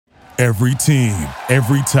Every team,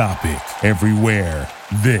 every topic, everywhere.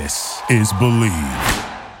 This is Believe.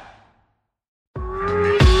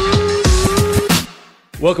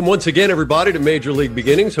 Welcome once again, everybody, to Major League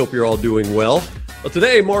Beginnings. Hope you're all doing well. Well,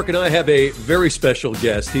 today, Mark and I have a very special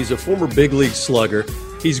guest. He's a former big league slugger.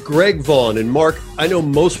 He's Greg Vaughn. And Mark, I know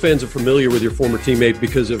most fans are familiar with your former teammate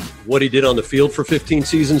because of what he did on the field for 15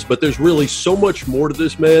 seasons, but there's really so much more to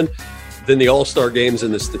this man than the All-Star games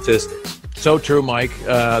and the statistics. So true, Mike.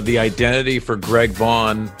 The identity for Greg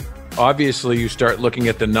Vaughn, obviously you start looking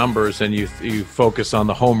at the numbers and you focus on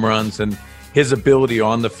the home runs and his ability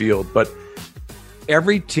on the field. But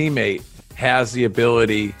every teammate has the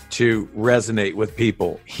ability to resonate with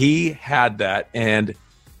people. He had that, and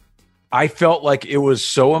I felt like it was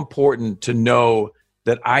so important to know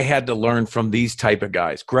that I had to learn from these type of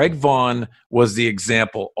guys. Greg Vaughn was the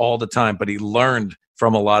example all the time, but he learned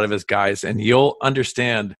from a lot of his guys, and you'll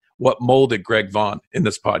understand what molded Greg Vaughn in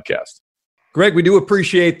this podcast. Greg, we do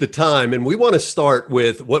appreciate the time, and we want to start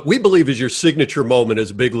with what we believe is your signature moment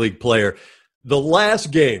as a big league player. The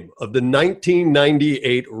last game of the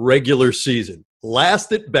 1998 regular season,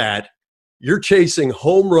 last at bat, you're chasing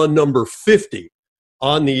home run number 50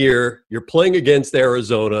 on the year. You're playing against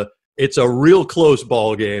Arizona. It's a real close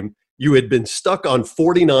ball game. You had been stuck on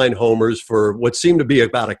 49 homers for what seemed to be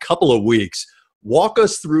about a couple of weeks. Walk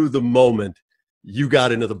us through the moment you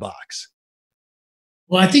got into the box.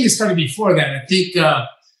 Well, I think it started before that. I think I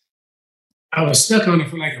was stuck on it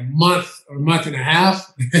for like a month or a month and a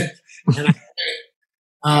half. And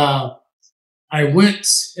I went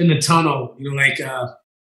in the tunnel,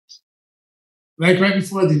 like right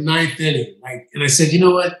before the ninth inning. And I said, you know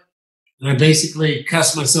what? And I basically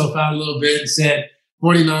cussed myself out a little bit and said,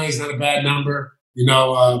 49 is not a bad number.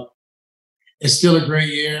 It's still a great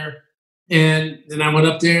year. And then I went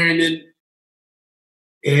up there, and then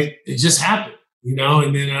it just happened,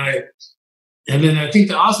 and then I think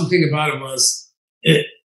the awesome thing about it was it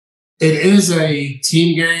is a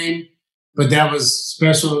team game, but that was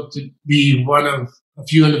special to be one of a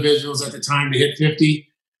few individuals at the time to hit 50.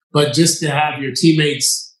 But just to have your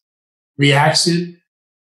teammates' reaction,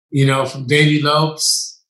 from Davey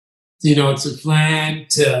Lopes, to Flan,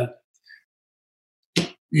 to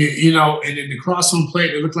and in the cross home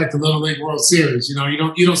plate, it looked like the Little League World Series. You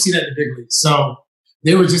don't see that in the big leagues. So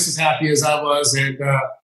they were just as happy as I was, and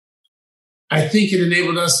I think it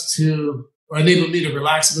enabled me to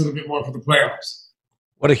relax a little bit more for the playoffs.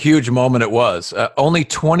 What a huge moment it was. Only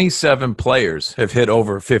 27 players have hit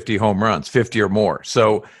over 50 home runs, 50 or more.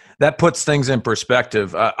 So that puts things in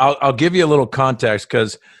perspective. I'll give you a little context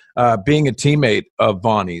because being a teammate of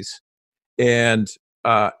Vonnie's, and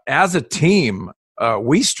as a team,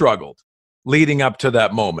 we struggled leading up to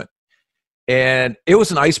that moment. And it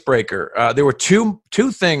was an icebreaker. There were two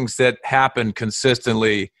things that happened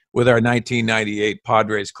consistently with our 1998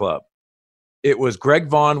 Padres club. It was Greg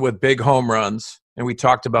Vaughn with big home runs, and we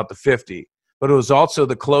talked about the 50. But it was also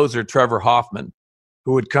the closer, Trevor Hoffman,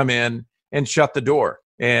 who would come in and shut the door.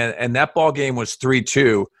 And that ball game was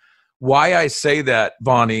 3-2. Why I say that,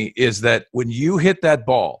 Vonnie, is that when you hit that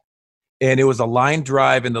ball, and it was a line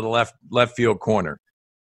drive into the left field corner,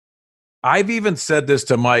 I've even said this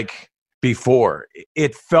to Mike before.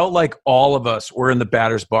 It felt like all of us were in the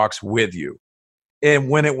batter's box with you.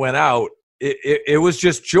 And when it went out, it was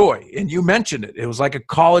just joy. And you mentioned it. It was like a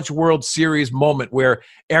College World Series moment where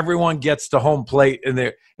everyone gets to home plate and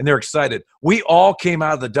they're excited. We all came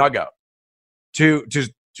out of the dugout to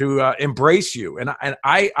embrace you. And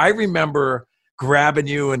I remember grabbing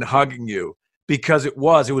you and hugging you because it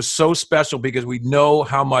was so special, because we know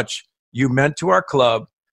how much you meant to our club,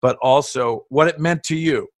 but also what it meant to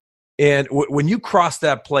you. And when you crossed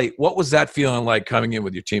that plate, what was that feeling like coming in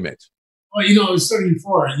with your teammates? Well, it was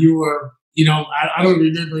 34. You were, I don't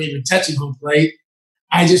remember even touching home plate.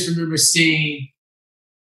 I just remember seeing,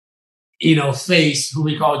 Face, who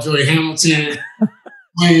we call Joey Hamilton,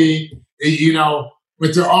 playing,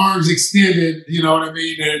 with their arms extended, you know what I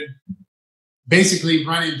mean? And basically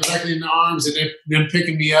running directly in the arms and them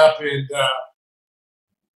picking me up. And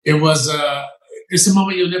it's a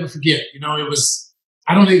moment you'll never forget.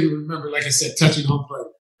 I don't even remember, like I said, touching home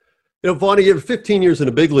plate. Vonnie, you have 15 years in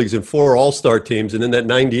the big leagues and 4 All-Star teams, and then that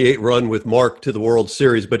 98 run with Mark to the World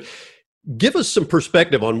Series. But give us some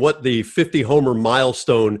perspective on what the 50-homer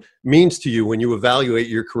milestone means to you when you evaluate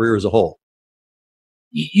your career as a whole.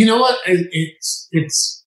 You know what?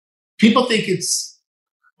 It's people think it's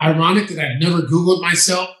ironic that I've never Googled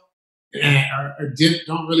myself or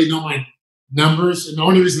don't really know my numbers. And the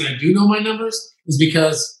only reason I do know my numbers is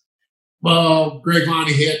because, Greg Vaughn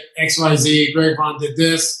hit XYZ, Greg Vaughn did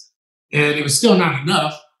this, and it was still not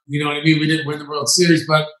enough. You know what I mean? We didn't win the World Series,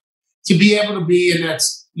 but to be able to be in that,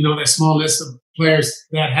 that small list of players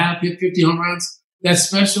that have hit 50 home runs, that's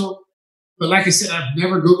special. But like I said, I've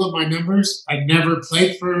never Googled my numbers. I've never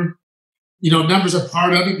played for, numbers are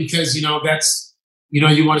part of it because, that's,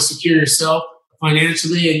 you want to secure yourself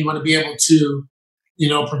financially and you want to be able to,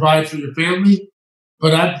 provide for your family.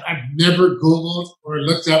 But I've never Googled or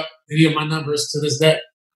looked up any of my numbers to this day.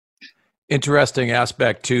 Interesting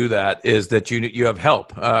aspect to that is that you have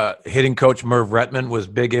help. Hitting coach Merv Retman was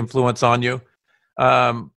big influence on you,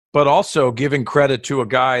 but also giving credit to a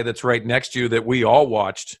guy that's right next to you that we all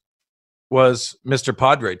watched was Mr.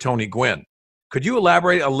 Padre, Tony Gwynn. Could you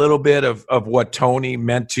elaborate a little bit of what Tony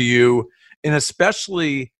meant to you, and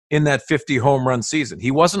especially in that 50 home run season? He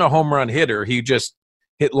wasn't a home run hitter. He just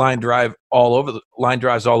hit line drives all over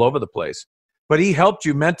the place. But he helped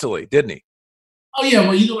you mentally, didn't he? Oh, yeah.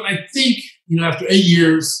 Well, you know what? I think, after 8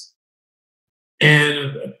 years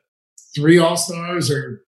and 3 All-Stars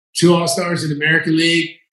or 2 All-Stars in the American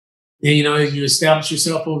League, and, you establish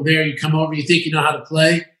yourself over there, you come over, you think you know how to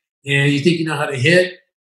play, and you think you know how to hit.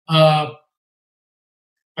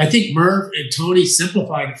 I think Merv and Tony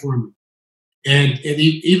simplified it for me. And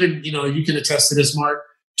even, you can attest to this, Mark,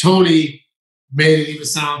 Tony made it even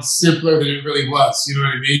sound simpler than it really was. You know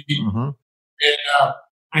what I mean? Mm-hmm. And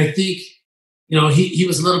I think, he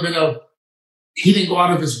was a little bit of, he didn't go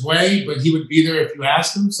out of his way, but he would be there if you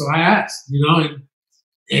asked him. So I asked,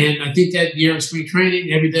 and I think that year in spring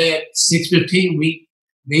training, every day at 6:15, me,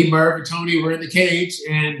 Merv, and Tony were in the cage,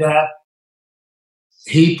 and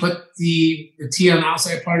he put the tee on the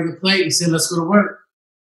outside part of the plate and said, let's go to work.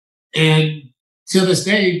 And till this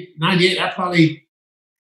day, 98, I probably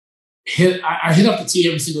I hit up the tee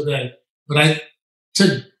every single day, but I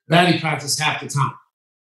took batting practice half the time.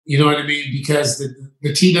 You know what I mean? Because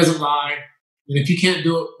the tee doesn't lie. And if you can't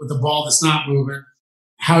do it with a ball that's not moving,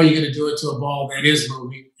 how are you going to do it to a ball that is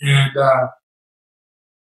moving? And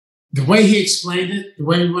the way he explained it, the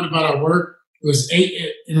way we went about our work,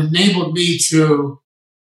 it enabled me to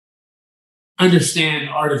understand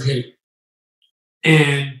the art of hitting.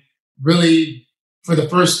 And really, for the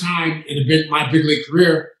first time in my big league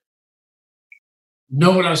career,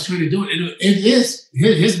 know what I was trying to do. And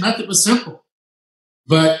his method was simple.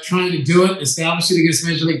 But trying to do it, establish it against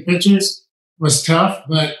major league pitchers was tough.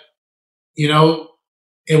 But,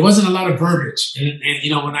 it wasn't a lot of verbiage. And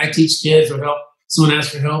when I teach kids or someone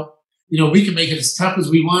asks for help, we can make it as tough as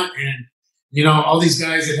we want. And, all these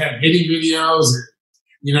guys that have hitting videos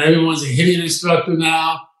and, everyone's a hitting instructor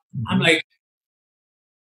now. Mm-hmm. I'm like,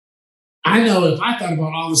 I know if I thought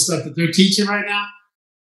about all the stuff that they're teaching right now,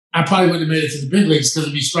 I probably wouldn't have made it to the big leagues because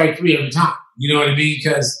it'd be strike 3 every time. You know what I mean?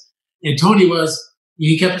 And Tony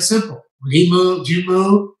he kept it simple. When he moved, you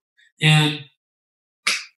move, and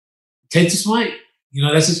take the swing.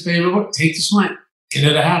 That's his favorite word. Take the swing, and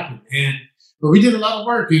it'll happen. But we did a lot of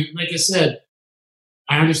work. And like I said,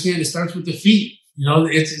 I understand it starts with the feet.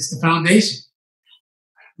 It's the foundation.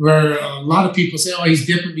 Where a lot of people say, oh, he's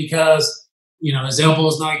different because, his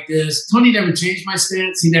elbow's like this. Tony never changed my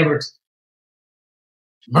stance.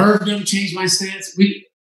 Merv never changed my stance.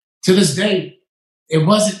 To this day, it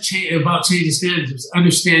wasn't about changing standards. It was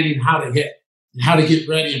understanding how to hit and how to get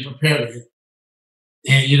ready and prepare to hit.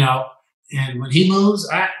 And, and when he moves,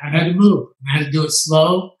 I had to move. And I had to do it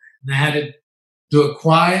slow, and I had to do it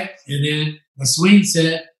quiet. And then the swing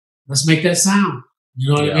said, let's make that sound. You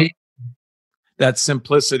know what I mean? That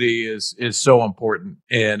simplicity is so important.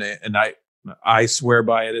 And I swear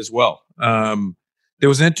by it as well. There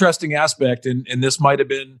was an interesting aspect, and this might have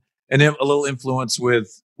been a little influence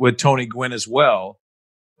with Tony Gwynn as well.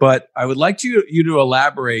 But I would like you to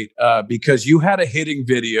elaborate because you had a hitting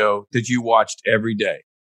video that you watched every day,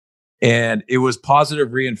 and it was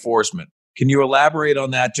positive reinforcement. Can you elaborate on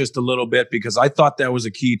that just a little bit? Because I thought that was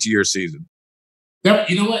a key to your season. Yep.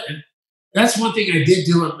 You know what? That's one thing I did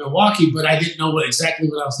do in Milwaukee, but I didn't know exactly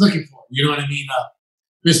what I was looking for. You know what I mean?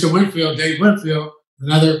 Mr. Winfield, Dave Winfield,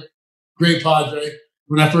 another great Padre.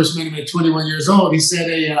 When I first met him at 21 years old, he said,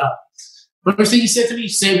 first thing he said to me,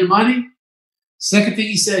 save your money. Second thing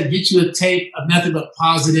he said, get you a nothing but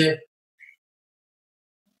positive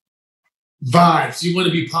vibes. You want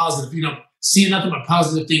to be positive, seeing nothing but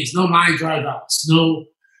positive things. No line drive outs. No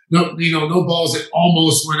balls that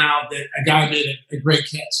almost went out that a guy made a great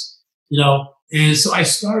catch, And so I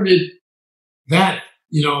started that,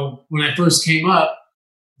 when I first came up.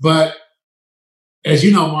 But as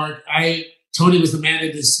you know, Mark, Tony was the man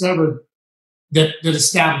that discovered that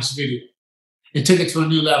established video and took it to a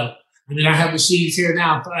new level. I mean, I have machines here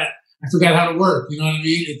now, but I forgot how to work. You know what I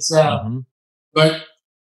mean? It's but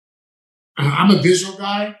I'm a visual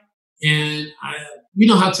guy, and we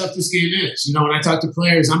know how tough this game is. When I talk to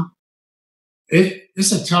players,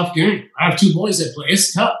 it's a tough game. I have two boys that play.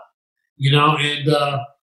 It's tough, and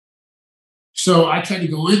so I try to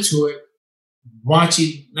go into it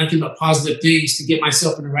watching nothing but positive things to get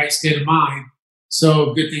myself in the right state of mind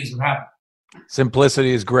so good things would happen.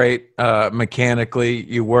 Simplicity is great. Mechanically,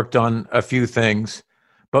 you worked on a few things,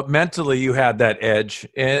 but mentally you had that edge,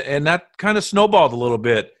 and that kind of snowballed a little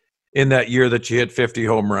bit in that year that you hit 50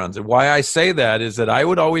 home runs. And why I say that is that I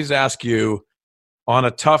would always ask you on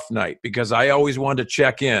a tough night, because I always wanted to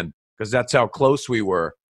check in because that's how close we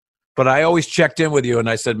were. But I always checked in with you and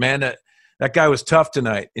I said, man, that guy was tough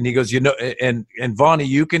tonight. And he goes, and Vonnie,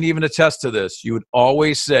 you can even attest to this. You would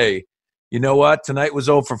always say, you know what? Tonight was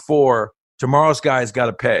 0 for 4. Tomorrow's guy's got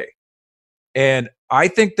to pay. And I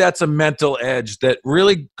think that's a mental edge that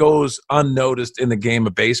really goes unnoticed in the game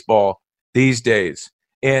of baseball these days.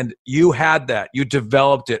 And you had that. You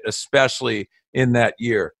developed it, especially in that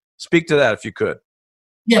year. Speak to that if you could.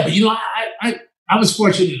 Yeah, but I was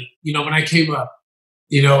fortunate. When I came up,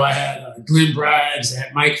 I had Glenn Braggs, I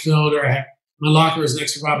had Mike Fielder, I had my locker was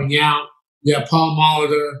next to Robin Yount. You have Paul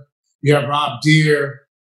Molitor, you have Rob Deere.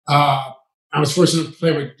 I was fortunate to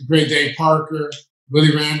play with the great Dave Parker,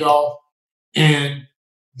 Willie Randolph, and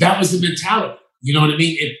that was the mentality. You know what I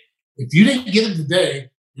mean? If you didn't get him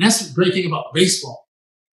today, and that's the great thing about baseball.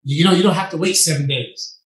 You don't have to wait 7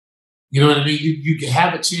 days. You know what I mean? You can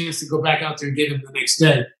have a chance to go back out there and get him the next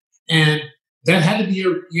day. And that had to be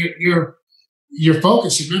your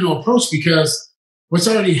focus, your mental approach, because what's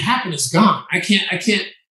already happened is gone. I can't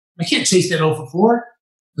chase that 0 for 4,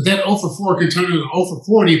 but that 0 for 4 can turn into 0 for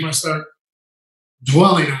 40 if I start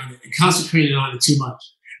dwelling on it and concentrating on it too much.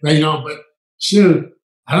 Right? But shoot,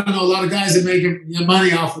 I don't know a lot of guys that make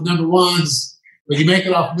money off of number ones, but you make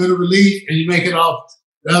it off middle relief and you make it off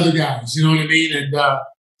the other guys. You know what I mean?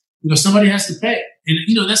 And somebody has to pay. And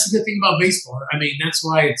that's the good thing about baseball. I mean, that's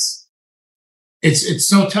why it's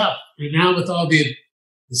so tough. And now with all the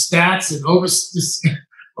stats and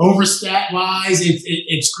over stat wise,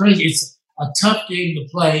 it's crazy. It's a tough game to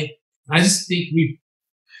play. And I just think we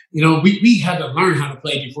had to learn how to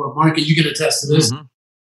play before. Mark, you can attest to this. Mm-hmm.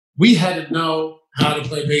 We had to know how to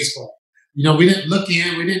play baseball. We didn't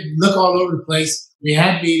look all over the place. We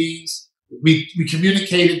had meetings. We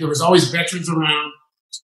communicated. There was always veterans around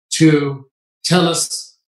to tell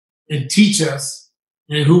us and teach us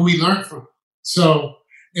and who we learned from. So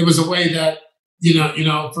it was a way that,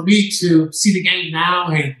 for me to see the game now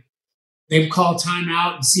and they've called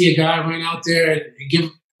timeout and see a guy run out there and give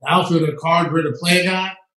the outfielder a card where to play a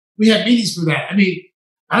guy. We had meetings for that. I mean,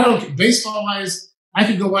 baseball wise, I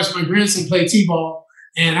could go watch my grandson play T-ball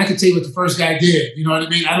and I could tell you what the first guy did. You know what I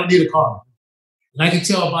mean? I don't need a card. And I can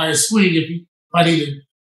tell by his swing if I needed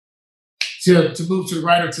to move to the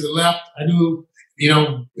right or to the left. I knew,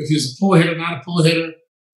 if he was a pull hitter, not a pull hitter.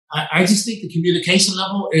 I just think the communication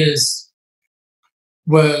level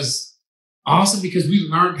was awesome because we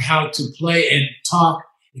learned how to play and talk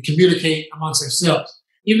and communicate amongst ourselves.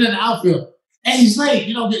 Even in the outfield, hey, he's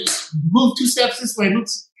late. Move 2 steps this way, move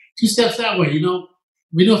 2 steps that way. We know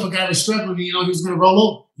if a guy was struggling, he was going to roll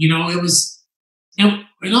over. It was, and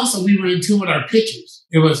also we were in tune with our pitchers.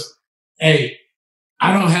 It was, hey,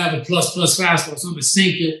 I don't have a plus fastball, so I'm going to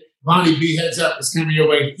sink it. Vonnie B, heads up, it's coming your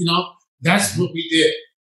way. That's what we did.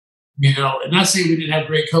 And not saying we didn't have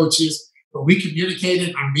great coaches, but we communicated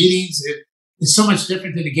in our meetings. It's so much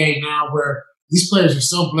different than the game now where these players are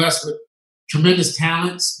so blessed with tremendous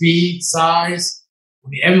talent, speed, size. I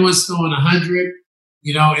mean, everyone's throwing 100,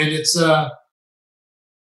 and it's,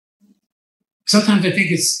 sometimes I think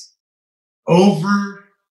it's over.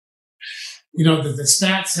 The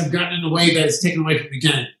stats have gotten in the way that it's taken away from the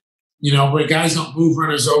game. Where guys don't move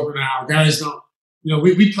runners over now. Guys don't,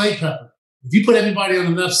 we play pepper. If you put everybody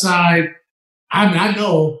on the left side, I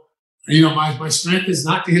know, my strength is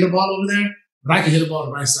not to hit a ball over there, but I can hit a ball on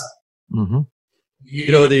the right side. Mm-hmm.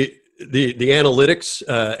 The analytics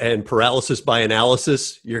and paralysis by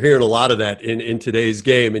analysis, you're hearing a lot of that in today's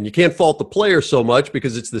game. And you can't fault the player so much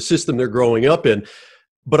because it's the system they're growing up in.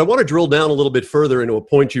 But I want to drill down a little bit further into a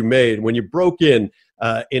point you made. When you broke in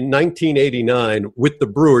 1989 with the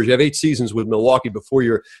Brewers, you have 8 seasons with Milwaukee before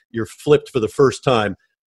you're flipped for the first time.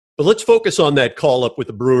 But let's focus on that call-up with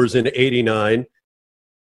the Brewers in 89.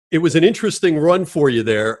 It was an interesting run for you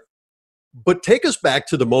there. But take us back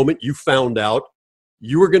to the moment you found out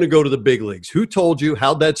you were going to go to the big leagues. Who told you?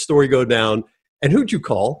 How'd that story go down? And who'd you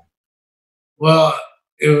call? Well,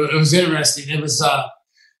 it was interesting. It was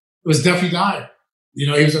Duffy Dyer. He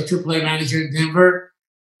was a AAA manager in Denver,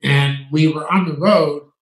 and we were on the road.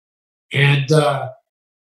 And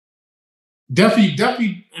Duffy,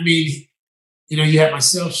 I mean, you had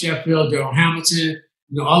myself, Sheffield, Darryl Hamilton.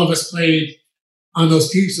 All of us played on those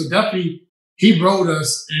teams. So definitely he wrote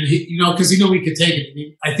us, and because he knew we could take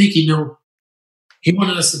it. I think he knew he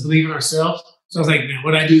wanted us to believe in ourselves. So I was like, man,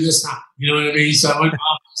 what did I do this time? You know what I mean? So I went to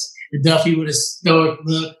office, and Duffy with a stoic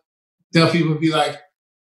look. Duffy would be like,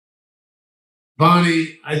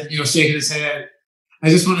 Bonnie, shaking his head. I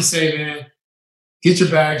just want to say, man, get your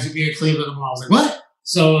bags. You'll be at Cleveland tomorrow. I was like, what?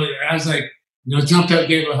 So I was like, jumped up,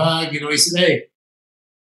 gave a hug. He said, hey,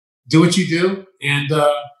 do what you do, and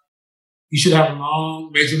you should have a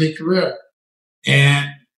long major league career. And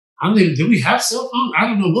I don't even, did we have cell phone? I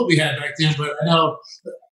don't know what we had back then, but I know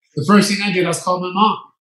the first thing I did, I was calling my mom.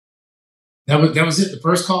 That was it. The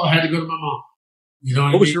first call, I had to go to my mom.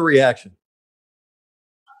 What was your reaction?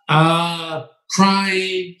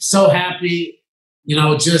 Crying, so happy,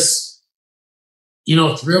 just,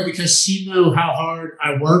 thrilled because she knew how hard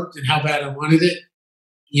I worked and how bad I wanted it.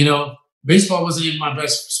 Baseball wasn't even my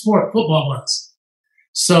best sport. Football was.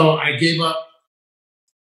 So I gave up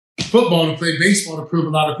football to play baseball to prove a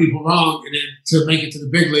lot of people wrong. And then to make it to the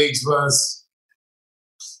big leagues was,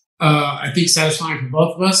 I think, satisfying for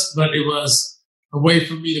both of us. But it was a way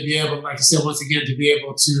for me to be able, like I said, once again, to be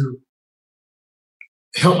able to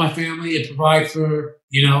help my family and provide for,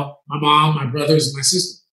 my mom, my brothers, and my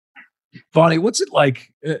sister. Bonnie, what's it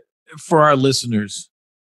like for our listeners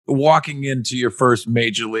walking into your first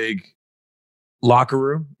major league locker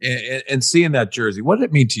room and seeing that jersey? What did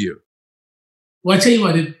it mean to you? Well, I tell you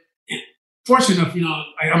what, fortunate enough,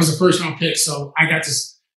 I was a first round pick, so I got to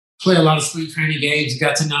play a lot of spring training games,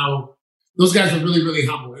 got to know those guys were really, really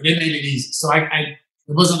humble, and they made it easy. So it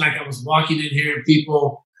wasn't like I was walking in here and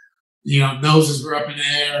people, noses were up in the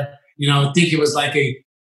air, I think it was like a,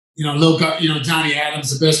 little, Johnny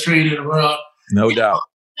Adams, the best trainer in the world. No doubt.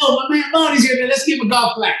 Oh, my man Bonnie's here, man. Let's give him a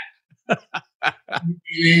golf clap.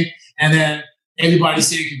 And then everybody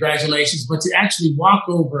saying congratulations, but to actually walk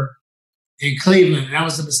over in Cleveland, and that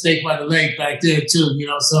was a mistake by the lake back then too,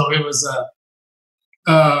 so it was,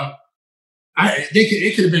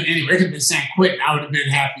 it could have been anywhere. It could have been San Quentin. I would have been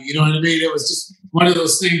happy. You know what I mean? It was just one of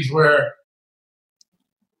those things where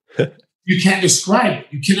you can't describe it.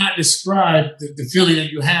 You cannot describe the feeling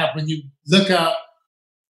that you have when you look up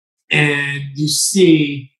and you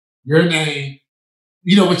see your name.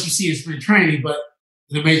 What you see in spring training, but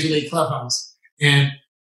in a major league clubhouse. And,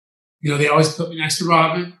 they always put me next to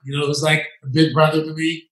Robin. It was like a big brother to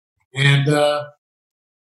me. And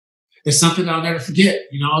it's something I'll never forget.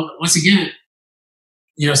 Once again,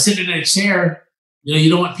 sitting in a chair, you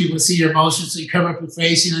don't want people to see your emotions, so you cover up your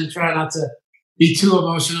face, you try not to be too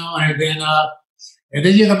emotional. And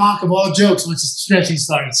then you're the mock of all jokes once the stretching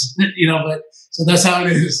starts, but so that's how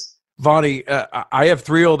it is. Vonnie, I have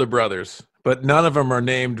 3 older brothers, but none of them are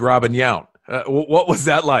named Robin Yount. What was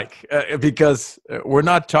that like? Because we're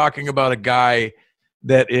not talking about a guy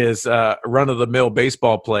that is a run-of-the-mill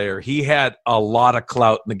baseball player. He had a lot of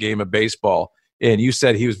clout in the game of baseball, and you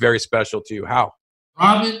said he was very special to you. How?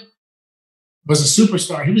 Robin was a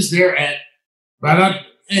superstar. He was there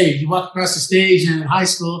hey, you walk across the stage in high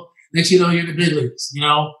school, next you're in the big leagues.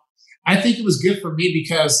 I think it was good for me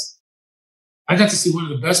because I got to see one of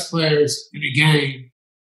the best players in the game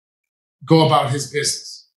go about his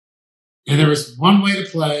business. And there was one way to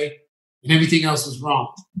play, and everything else was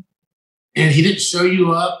wrong. And he didn't show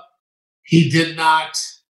you up. He did not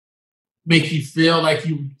make you feel like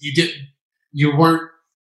you weren't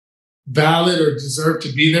valid or deserved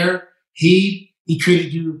to be there. He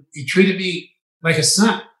treated me like a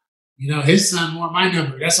son. His son wore my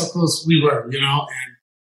number. That's how close we were, and I'm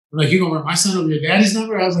like, you're gonna wear my son over your daddy's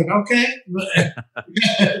number? I was like, okay.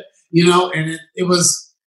 And it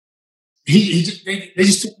was, they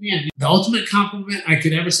just took me in. The ultimate compliment I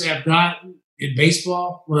could ever say I've gotten in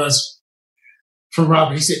baseball was from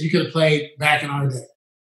Robert. He said, you could have played back in our day.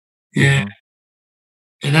 And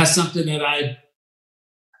that's something that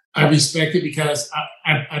I respected because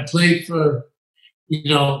I played for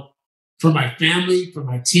my family, for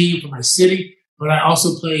my team, for my city, but I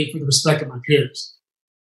also played for the respect of my peers.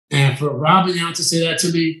 And for Robin Yount to say that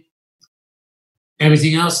to me,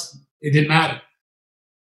 everything else, it didn't matter.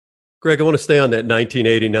 Greg, I want to stay on that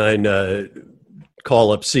 1989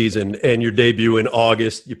 call-up season and your debut in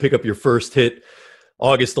August. You pick up your first hit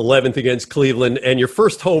August 11th against Cleveland, and your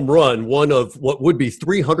first home run, one of what would be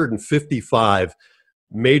 355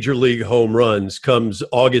 major league home runs, comes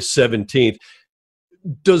August 17th.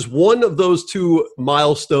 Does one of those 2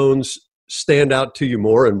 milestones stand out to you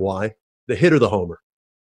more, and why? The hit or the homer?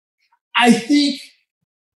 I think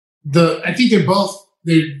they're both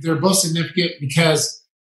significant because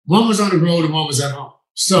one was on the road and one was at home.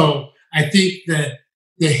 So I think that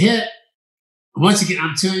the hit, once again,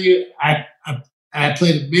 I'm telling you, I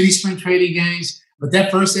played many spring training games, but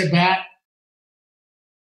that first at bat,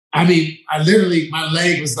 I mean, I literally, my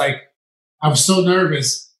leg was like, I was so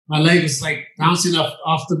nervous. My leg was like bouncing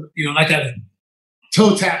off the, like a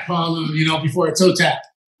toe tap problem, before a toe tap.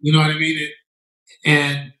 You know what I mean?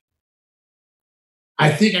 And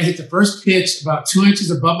I think I hit the first pitch about 2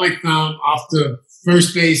 inches above my thumb off the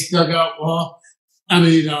first base dugout wall.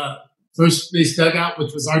 First base dugout,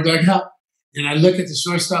 which was our dugout. And I look at the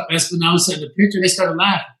shortstop, Espinosa, and the pitcher, they started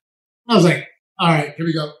laughing. I was like, all right, here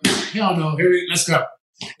we go. Hell no, let's go.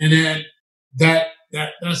 And then that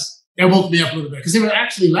woke me up a little bit because they were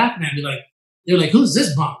actually laughing at me they were like, who's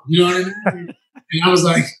this bum? You know what I mean? And I was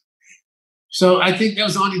like, so I think that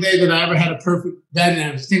was the only day that I ever had a perfect batting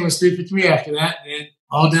average. I think it was 3 for 3 after that, and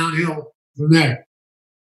all downhill from there.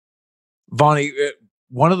 Vonnie,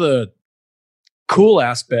 one of the cool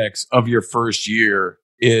aspects of your first year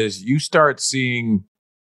is you start seeing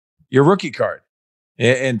your rookie card,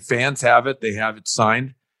 and fans have it. They have it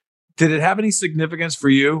signed. Did it have any significance for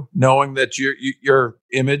you knowing that your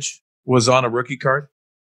image was on a rookie card?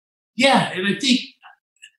 Yeah, and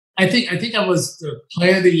I think I was the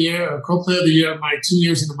player of the year or co-player of the year my 2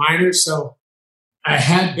 years in the minors. So I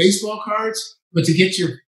had baseball cards, but to get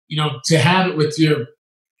to have it with your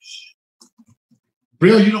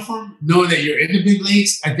real uniform, knowing that you're in the big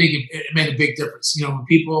leagues, I think it made a big difference. When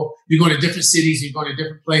you're going to different cities, you're going to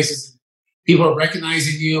different places, and people are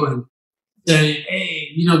recognizing you and saying,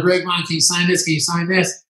 hey, Greg Vaughn, can you sign this? Can you sign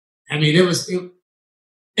this? I mean,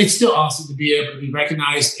 it's still awesome to be able to be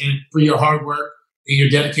recognized and for your hard work and your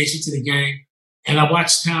dedication to the game. And I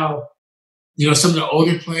watched how, some of the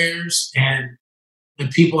older players and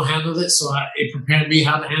people handled it. So it prepared me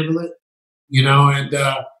how to handle it,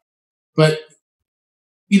 but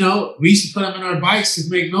we used to put them in our bikes to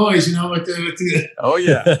make noise, with the oh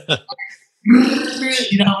yeah,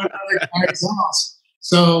 with our exhaust.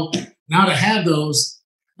 So now to have those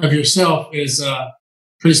of yourself is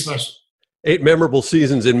pretty special. 8 memorable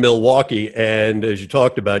seasons in Milwaukee, and as you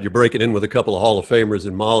talked about, you're breaking in with a couple of Hall of Famers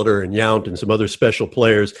in Molitor and Yount and some other special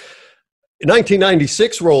players.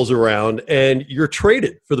 1996 rolls around, and you're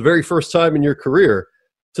traded for the very first time in your career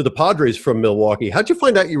to the Padres from Milwaukee. How'd you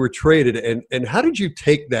find out you were traded, and how did you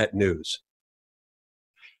take that news?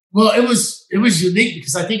 Well, it was unique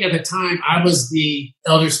because I think at the time I was the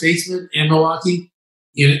elder statesman in Milwaukee.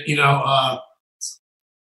 It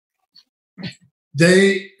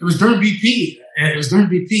was during BP,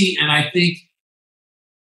 and I think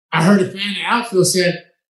I heard a fan in the outfield said,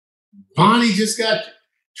 Vonnie just got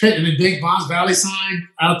traded, and the big Bonds Valley sign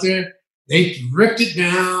out there. They ripped it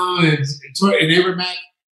down, and they were mad.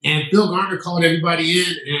 And Phil Garner called everybody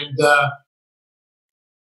in and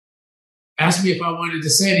asked me if I wanted to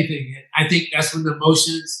say anything. And I think that's when the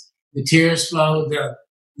emotions, the tears flowed.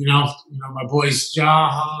 My boys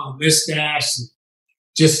Jaha, Mistash,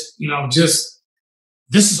 just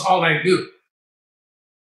this is all I do.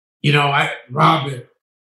 Robin.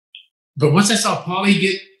 But once I saw Paulie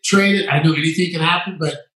get traded, I knew anything can happen.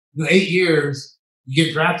 But 8 years, you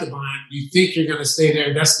get drafted by him, you think you're going to stay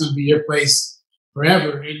there. That's going to be your place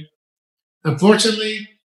forever. And unfortunately,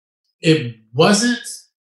 it wasn't.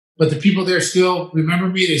 But the people there still remember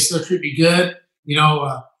me. They still treat me good.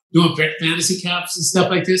 Doing fantasy caps and stuff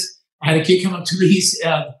like this. I had a kid come up to me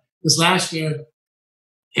this last year,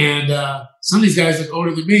 and some of these guys look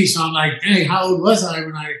older than me. So I'm like, hey, how old was I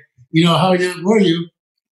when how young were you?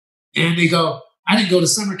 And they go, I didn't go to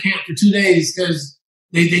summer camp for 2 days because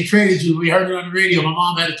they traded you. We heard it on the radio. My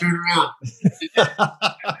mom had to turn around.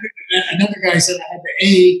 Another guy said I had the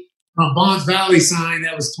A from Bonds Valley sign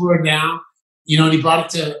that was torn down. And he brought it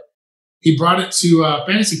to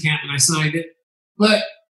fantasy camp, and I signed it. But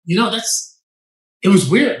it was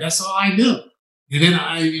weird. That's all I knew. And then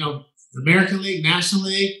the American League, National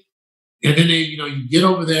League, and then you get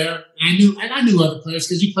over there. And I knew other players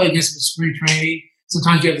because you play against them in spring training.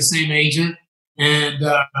 Sometimes you have the same agent. And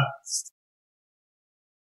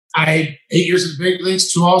I had 8 years in the big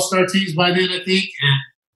leagues, 2 all-star teams by then, I think.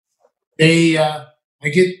 And I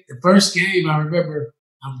get the first game. I remember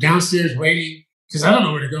I'm downstairs waiting because I don't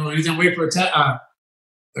know where to go. I'm waiting for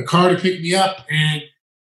a car to pick me up, and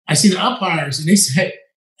I see the umpires, and they say,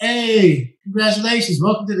 hey, congratulations,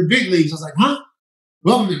 welcome to the big leagues. I was like, huh?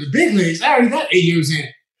 Welcome to the big leagues? I already got 8 years in.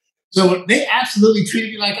 So they absolutely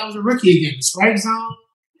treated me like I was a rookie again. The strike zone,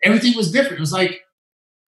 everything was different. It was like,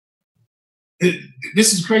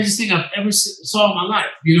 this is the craziest thing I've ever saw in my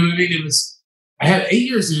life. You know what I mean? I had 8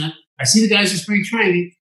 years in. I see the guys in spring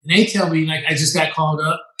training, and they tell me, I just got called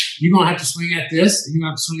up. You're going to have to swing at this, and you're going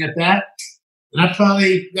to have to swing at that. And I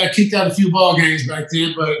probably got kicked out a few ball games back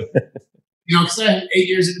then, but, because I had 8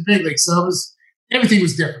 years in the big league. So everything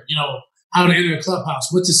was different. How to enter a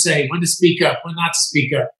clubhouse, what to say, when to speak up, when not to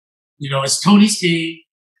speak up. It's Tony's team,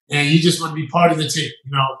 and you just want to be part of the team.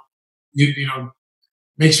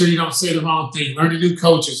 Make sure you don't say the wrong thing. Learn the new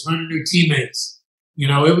coaches, learn the new teammates.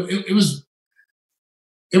 It was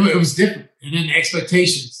different, and then the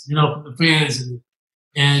expectations, from the fans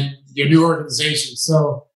and your new organization.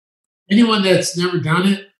 So anyone that's never done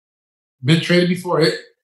it, been traded before,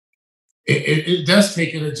 it does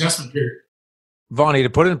take an adjustment period. Vonnie, to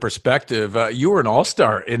put it in perspective, you were an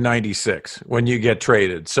all-star in '96 when you get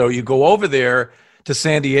traded. So you go over there to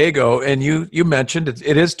San Diego, and you mentioned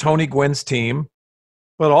it is Tony Gwynn's team,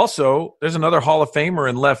 but also there's another Hall of Famer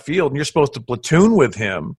in left field, and you're supposed to platoon with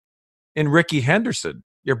him in Rickey Henderson.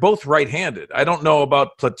 You're both right-handed. I don't know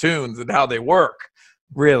about platoons and how they work,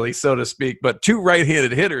 really, so to speak, but two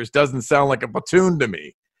right-handed hitters doesn't sound like a platoon to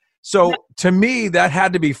me. So to me, that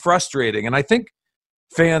had to be frustrating, and I think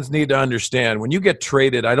fans need to understand when you get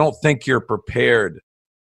traded, I don't think you're prepared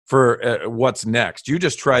for what's next. You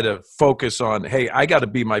just try to focus on, hey, I got to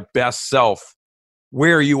be my best self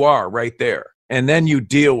where you are right there. And then you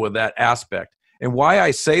deal with that aspect. And why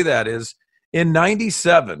I say that is in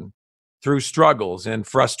 '97, through struggles and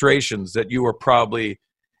frustrations that you were probably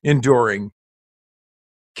enduring,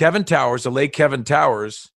 Kevin Towers, the late Kevin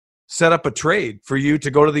Towers, set up a trade for you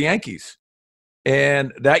to go to the Yankees.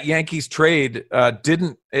 And that Yankees trade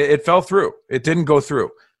it fell through. It didn't go through.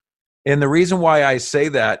 And the reason why I say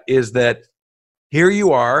that is that here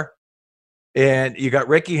you are, and you got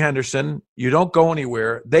Rickey Henderson. You don't go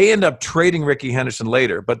anywhere. They end up trading Rickey Henderson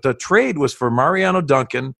later, but the trade was for Mariano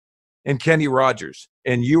Duncan and Kenny Rogers,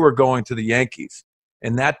 and you were going to the Yankees.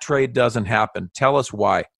 And that trade doesn't happen. Tell us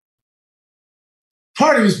why.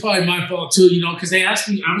 Part of it was probably my fault too, because they asked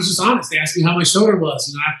me, I was just honest, they asked me how my shoulder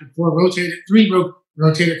was, after three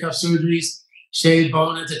rotator cuff surgeries, shaved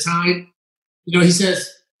bone at the time. He says,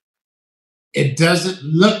 it doesn't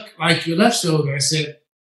look like your left shoulder. I said,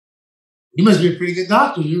 you must be a pretty good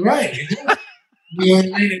doctor. You're right. You know what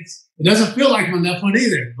I mean? It doesn't feel like my left one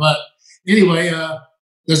either. But anyway,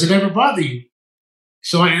 does it ever bother you?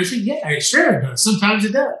 So I answered, yeah, sure it does. Sometimes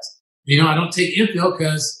it does. I don't take infield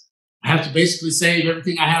because I have to basically save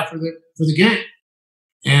everything I have for the game.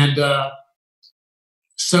 And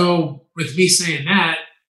so with me saying that,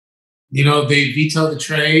 they vetoed the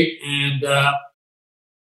trade. And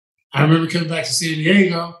I remember coming back to San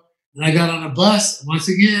Diego, and I got on a bus. Once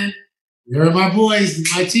again, there are my boys,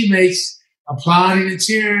 my teammates, applauding and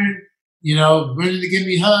cheering, running to give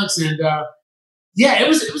me hugs. And it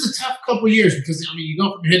was a tough couple of years because, you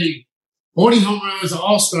go from hitting 40 home runs, an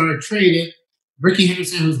all-star, traded, Rickey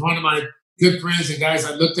Henderson, who's one of my good friends and guys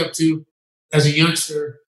I looked up to as a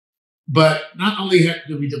youngster. But not only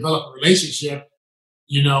did we develop a relationship,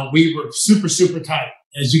 we were super, super tight,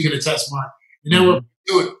 as you can attest, Mark. And then we're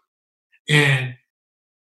doing it. And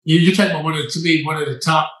you're talking about one of the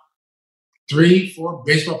top 3-4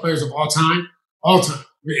 baseball players of all time,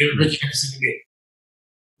 Rickey Henderson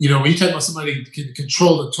again. When you talk about somebody who can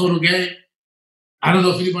control the total game, I don't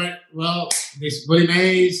know if anybody, there's Willie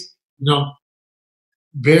Mays,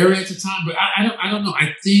 Barry at the time, but I don't know.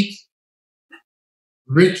 I think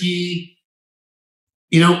Rickey,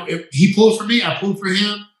 if he pulled for me, I pulled for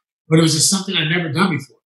him, but it was just something I'd never done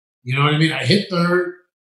before. You know what I mean? I hit third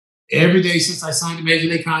every day since I signed a major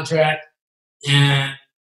league contract, and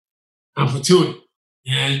I'm platooning.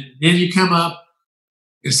 And then you come up,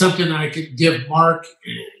 it's something I could give Mark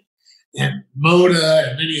and Moda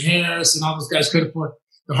and Lenny Harris and all those guys credit for.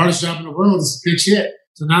 The hardest job in the world is to pitch hit.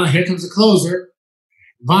 So now here comes the closer.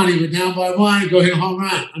 Vonnie, we're down by 1, go hit a home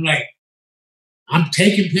run. I'm like, I'm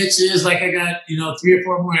taking pitches like I got, 3 or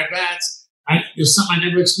 4 more at-bats. There's something I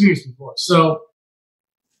never experienced before. So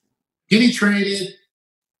getting traded,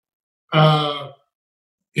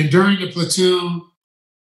 enduring the platoon,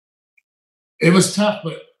 it was tough,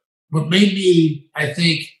 but what made me, I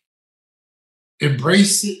think,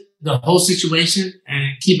 embrace the whole situation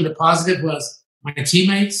and keeping it positive was my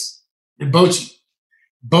teammates and Bochy.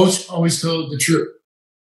 Boch always told the truth.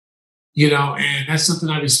 And that's something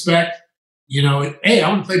I respect. Hey, I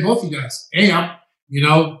want to play both you guys. Hey,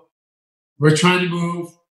 we're trying to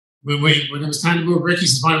move. When it was time to move Rickey,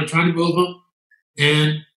 it's fine, we're trying to move him.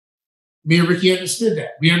 And me and Rickey understood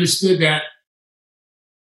that. We understood that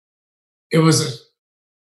it was a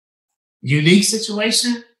unique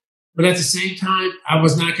situation, but at the same time, I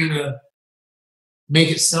was not going to make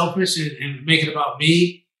it selfish and make it about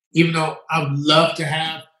me, even though I would love to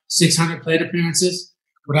have 600 plate appearances.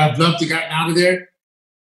 Would I have loved to gotten out of there?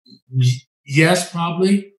 Yes,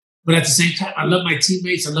 probably. But at the same time, I love my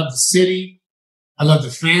teammates. I love the city. I love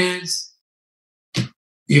the fans.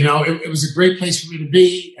 it was a great place for me to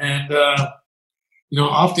be. And,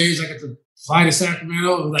 off days I got to fly to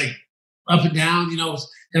Sacramento, like up and down, got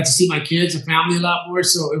to see my kids and family a lot more.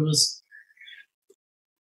 So it was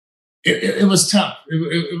tough.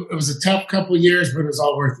 It was a tough couple of years, but it was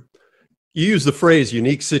all worth it. You use the phrase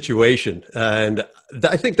unique situation, and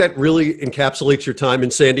I think that really encapsulates your time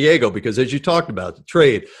in San Diego because as you talked about, the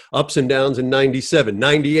trade, ups and downs in 97,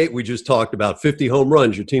 98, we just talked about 50 home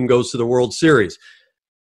runs, your team goes to the World Series.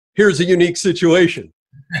 Here's a unique situation.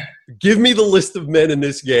 Give me the list of men in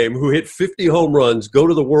this game who hit 50 home runs, go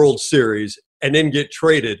to the World Series, and then get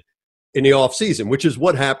traded in the offseason, which is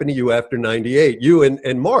what happened to you after 98. You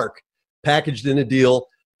and Mark packaged in a deal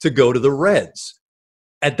to go to the Reds.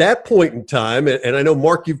 At that point in time, and I know,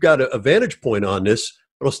 Mark, you've got a vantage point on this,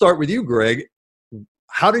 but I'll start with you, Greg.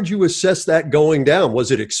 How did you assess that going down?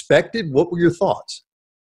 Was it expected? What were your thoughts?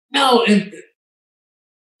 No, and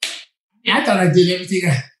I thought I did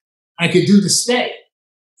everything I could do to stay.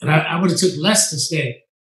 And I would have took less to stay.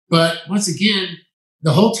 But once again,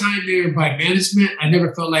 the whole time there by management, I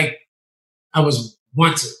never felt like I was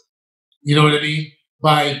wanted. You know what I mean?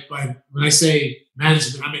 By when I say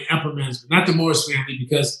management, I mean upper management, not the Morris family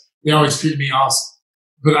because they always treated me awesome.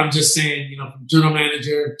 But I'm just saying, from general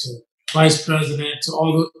manager to vice president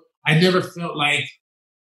to I never felt like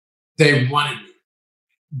they wanted me.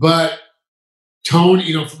 But Tone,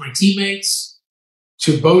 from my teammates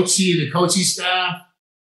to Bochy and the coaching staff,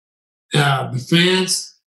 the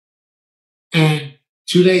fans, and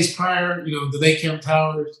 2 days prior, the Lake County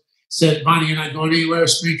Towers said, Bonnie, you're not going anywhere.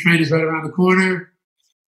 Spring training is right around the corner.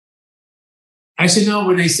 I said, no,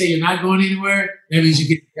 when they say you're not going anywhere, that means you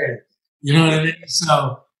get paid. You know what I mean?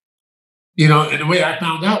 So, and the way I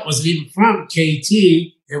found out wasn't even from KT.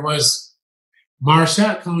 It was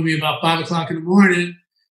Marchette calling me about 5 o'clock in the morning,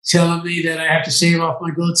 telling me that I have to shave off my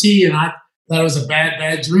goatee. And I thought it was a bad,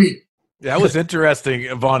 bad dream. That was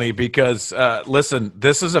interesting, Vonnie, because, listen,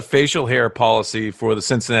 this is a facial hair policy for the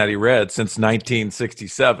Cincinnati Reds since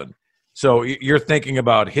 1967. So you're thinking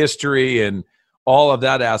about history and all of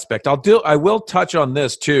that aspect. I will touch on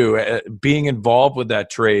this too, being involved with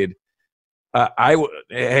that trade.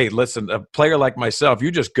 Hey, listen, a player like myself,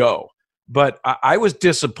 you just go. But I was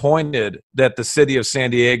disappointed that the city of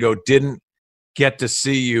San Diego didn't get to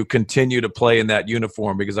see you continue to play in that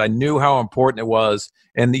uniform because I knew how important it was,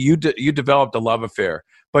 and you developed a love affair.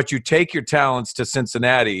 But you take your talents to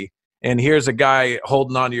Cincinnati, and here's a guy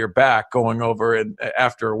holding onto your back going over and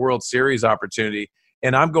after a World Series opportunity.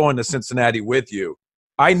 And I'm going to Cincinnati with you.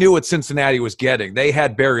 I knew what Cincinnati was getting. They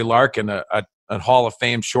had Barry Larkin, a Hall of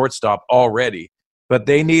Fame shortstop already, but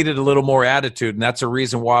they needed a little more attitude, and that's a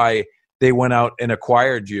reason why they went out and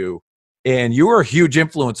acquired you. And you were a huge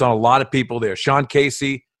influence on a lot of people there. Sean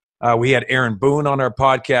Casey, we had Aaron Boone on our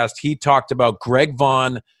podcast. He talked about Greg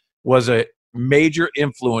Vaughn was a major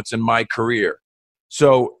influence in my career.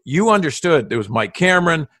 So you understood there was Mike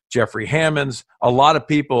Cameron, Jeffrey Hammonds, a lot of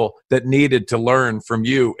people that needed to learn from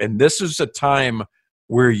you. And this is a time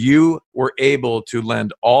where you were able to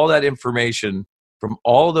lend all that information from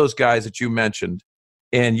all of those guys that you mentioned,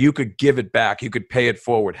 and you could give it back. You could pay it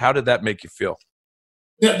forward. How did that make you feel?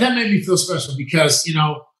 That made me feel special because,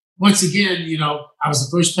 once again, I was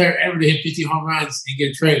the first player ever to hit 50 home runs and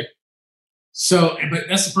get traded. So, but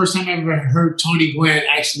that's the first time I ever heard Tony Gwynn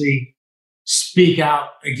actually speak out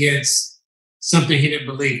against something he didn't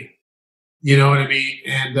believe in. You know what I mean?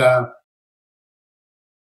 And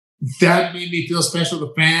that made me feel special.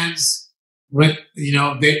 The fans, when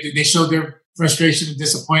they showed their frustration and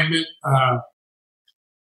disappointment.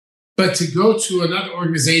 But to go to another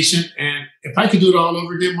organization, and if I could do it all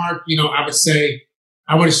over again, Mark, I would say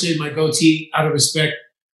I would have shaved my goatee out of respect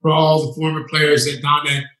for all the former players that donned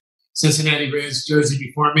that Cincinnati Reds jersey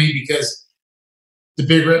before me, because the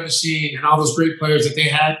Big Red Machine and all those great players that they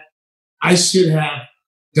had, I should have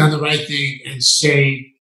done the right thing and shaved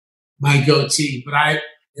my goatee. But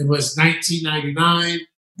it was 1999.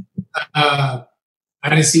 I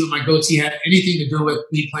didn't see what my goatee had anything to do with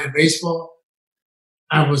me playing baseball.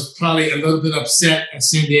 I was probably a little bit upset at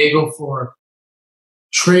San Diego for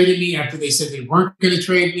trading me after they said they weren't going to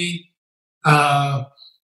trade me.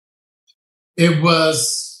 It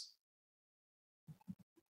was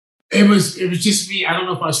just me. I don't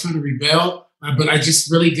know if I was trying to rebel, but I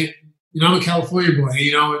just really didn't. I'm a California boy.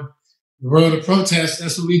 In the world of protest,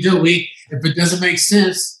 that's what we do. If it doesn't make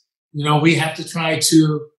sense, we have to try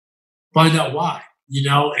to find out why.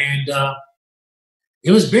 And it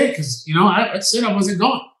was big because I said I wasn't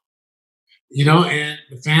going. And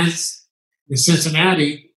the fans in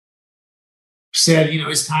Cincinnati said,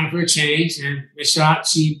 it's time for a change. And Michelle,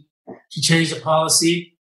 she changed the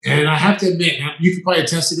policy. And I have to admit, you can probably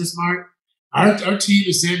attest to this, Mark. Our team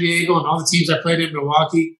in San Diego and all the teams I played in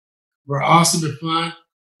Milwaukee were awesome and fun.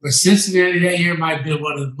 But Cincinnati that year might have been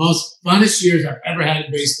one of the most funnest years I've ever had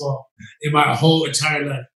in baseball in my whole entire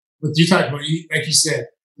life. But you talk about, like you said,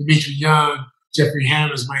 Dimitri Young, Jeffrey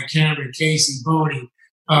Hammers, Mike Cameron, Casey, Boney,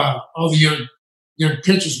 all the young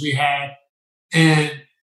pitchers we had. And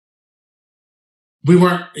we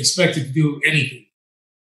weren't expected to do anything.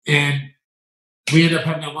 And we ended up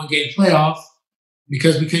having that one-game playoff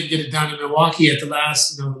because we couldn't get it done in Milwaukee at the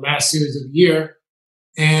last series of the year.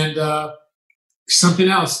 And something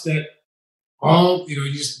else that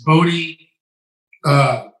just Boney,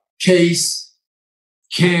 Case,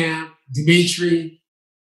 Cam, Dimitri,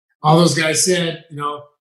 all those guys said,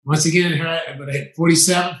 once again, but I hit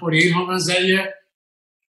 47, 48 home runs that year.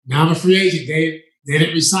 Now I'm a free agent. They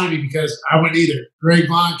didn't re-sign me because I went either. Greg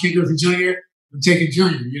Vaughn, Ken Griffey Jr., I'm taking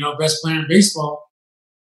Junior, best player in baseball,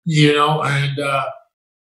 and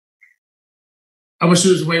I wish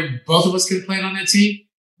there was a way both of us could have played on that team,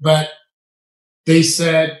 but they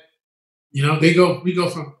said, we go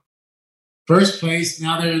from first place,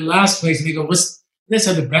 now they're in last place, and they go, they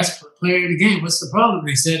said the best player in the game, what's the problem?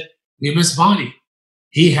 They said, we miss Bonnie.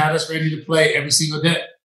 He had us ready to play every single day.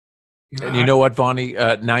 And you know what, Bonnie?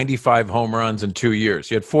 95 home runs in 2 years.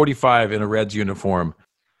 You had 45 in a Reds uniform.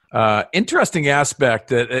 Interesting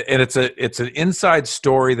aspect, and it's an inside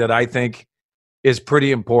story that I think is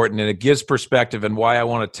pretty important, and it gives perspective, and why I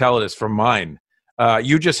want to tell it is from mine.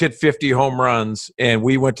 You just hit 50 home runs, and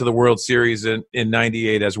we went to the World Series in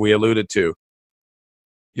 98, as we alluded to.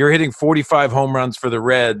 You're hitting 45 home runs for the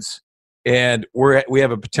Reds, and we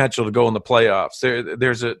have a potential to go in the playoffs.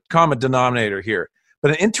 There's a common denominator here.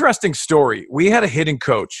 But an interesting story, we had a hitting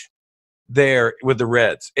coach there with the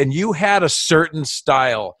Reds, and you had a certain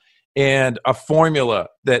style and a formula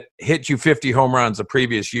that hit you 50 home runs the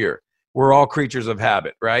previous year. We're all creatures of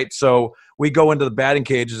habit, right? So we go into the batting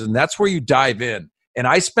cages, and that's where you dive in. And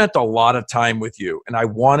I spent a lot of time with you, and I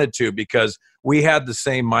wanted to because we had the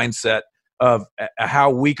same mindset of how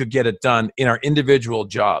we could get it done in our individual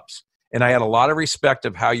jobs. And I had a lot of respect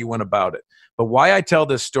of how you went about it. But why I tell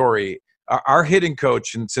this story, our hitting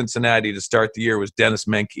coach in Cincinnati to start the year was Dennis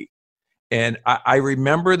Menke. And I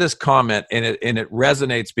remember this comment, and it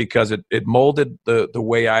resonates because it molded the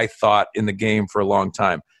way I thought in the game for a long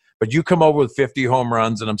time. But you come over with 50 home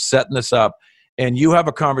runs, and I'm setting this up, and you have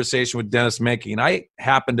a conversation with Dennis Menke, and I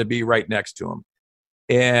happen to be right next to him.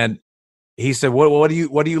 And he said, what do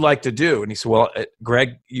you like to do? And he said, well,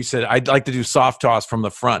 Greg, you said, I'd like to do soft toss from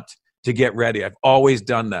the front to get ready. I've always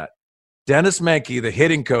done that. Dennis Menke, the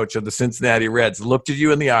hitting coach of the Cincinnati Reds, looked at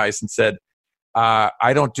you in the eyes and said,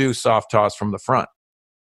 I don't do soft toss from the front.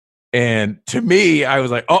 And to me, I was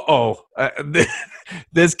like,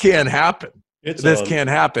 this can't happen. This can't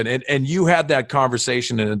happen. And you had that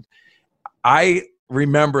conversation, and I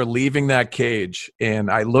remember leaving that cage, and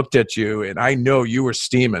I looked at you, and I know you were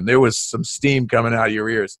steaming. There was some steam coming out of your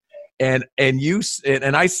ears. And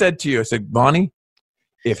I said to you, I said, Bonnie,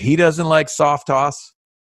 if he doesn't like soft toss,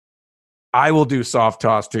 I will do soft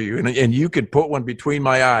toss to you. And you could put one between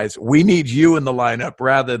my eyes. We need you in the lineup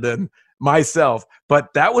rather than myself.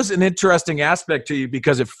 But that was an interesting aspect to you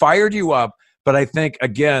because it fired you up. But I think,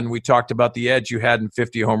 again, we talked about the edge you had in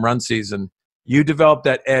 50 home run season. You developed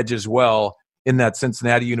that edge as well in that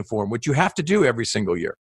Cincinnati uniform, which you have to do every single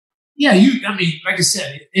year. Yeah, like I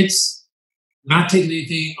said, it's not taking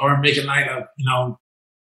anything or making light of,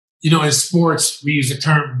 in sports, we use the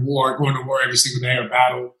term war, going to war every single day or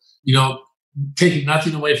battle. Taking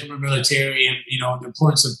nothing away from the military and, the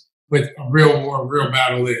importance of what a real war, a real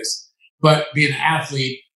battle is. But being an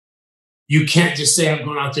athlete, you can't just say, I'm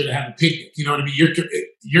going out there to have a picnic. You know what I mean?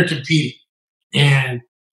 You're competing. And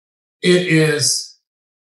it is,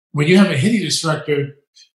 when you have a hitting instructor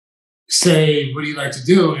say, what do you like to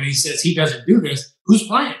do? And he says he doesn't do this, who's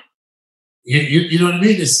playing? You know what I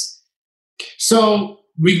mean? So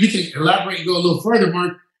we can elaborate and go a little further,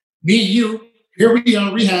 Mark. Me and you, here we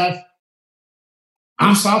are, we have,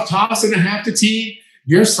 I'm soft tossing a half the tee.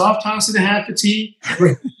 You're soft tossing a half the tee.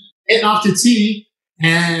 We're hitting off the tee.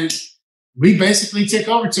 And we basically took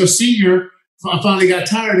over to a senior. I finally got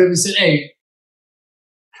tired of it and said, hey,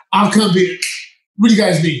 I'll come here. What do you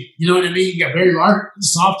guys need? You know what I mean? You got Barry Larkin,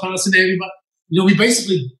 soft tossing everybody. We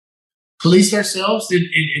basically policed ourselves and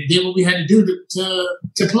did what we had to do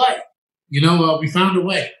to play. We found a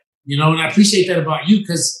way. And I appreciate that about you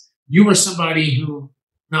because you were somebody who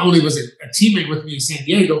not only was a teammate with me in San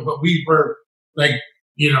Diego, but we were like,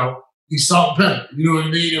 you salt and pepper. You know what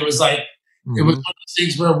I mean? It was like, It was one of those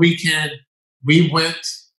things where we went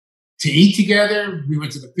to eat together. We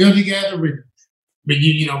went to the field together. mean,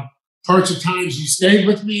 you know, parts of times you stayed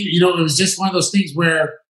with me. You know, it was just one of those things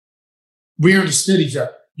where we understood each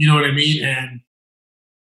other. You know what I mean? And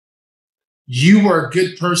you were a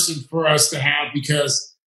good person for us to have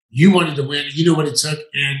because you wanted to win. You knew what it took.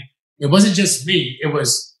 And it wasn't just me. It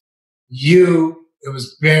was you. It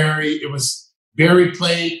was Barry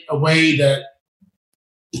played a way that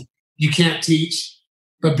you can't teach,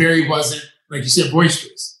 but Barry wasn't, like you said,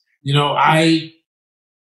 boisterous. You know, I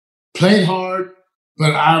played hard,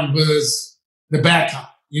 but I was the bad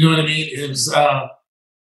cop. You know what I mean? It was,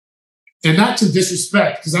 and not to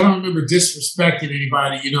disrespect, because I don't remember disrespecting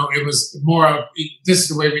anybody. You know, it was more of, this is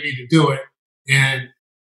the way we need to do it. And,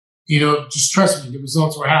 you know, just trust me, the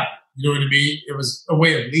results were happening. You know what I mean? It was a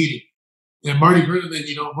way of leading. And Marty Brennaman,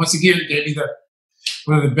 you know, once again, gave me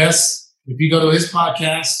one of the best. If you go to his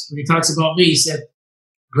podcast, when he talks about me, he said,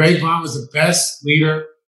 Greg Vaughn was the best leader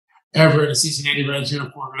ever in a Cincinnati Reds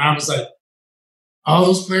uniform. And I was like, all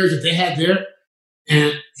those players that they had there,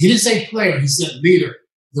 and he didn't say player, he said leader,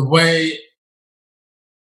 the way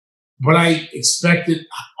what I expected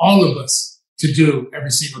all of us to do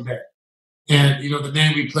every single day. And, you know, the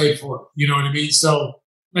name we played for, you know what I mean? So,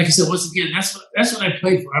 like I said, once again, that's what I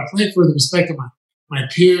played for. I played for the respect of my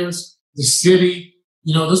peers, the city.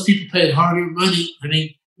 You know, those people paid hard-earned money. I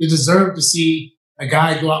mean, they deserve to see a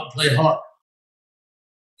guy go out and play hard.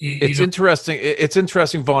 It's interesting. It's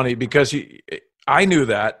interesting, Vonnie, because I knew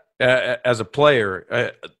that as a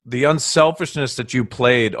player, the unselfishness that you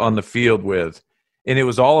played on the field with, and it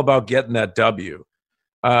was all about getting that W.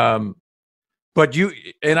 But you,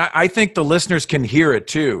 and I think the listeners can hear it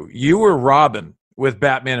too. You were Robin with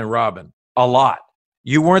Batman and Robin a lot.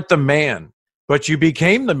 You weren't the man, but you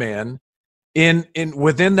became the man in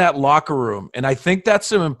within that locker room. And I think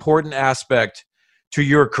that's an important aspect to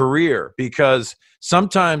your career, because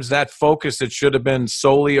sometimes that focus that should have been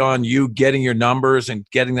solely on you getting your numbers and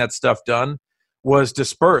getting that stuff done was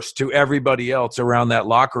dispersed to everybody else around that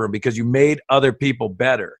locker room because you made other people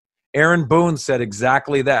better. Aaron Boone said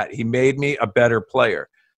exactly that. He made me a better player.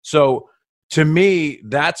 So to me,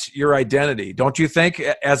 that's your identity. Don't you think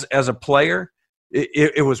as a player,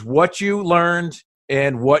 it was what you learned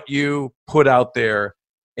and what you put out there,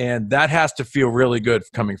 and that has to feel really good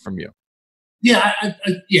coming from you. Yeah,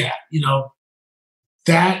 yeah, you know,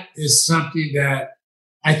 that is something that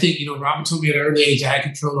I think, you know, Robin told me at an early age I had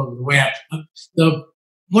control over the way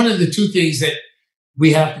one of the two things that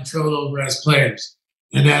we have control over as players,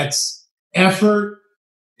 and that's effort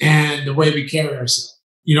and the way we carry ourselves.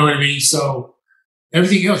 You know what I mean? So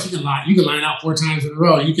everything else you can line out 4 times in a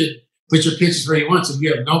row. You can put your pitches where you want to.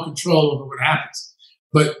 You have no control over what happens.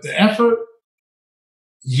 But the effort,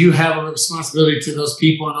 you have a responsibility to those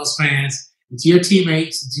people and those fans, and to your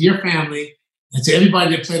teammates, and to your family, and to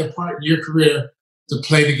everybody that played a part in your career to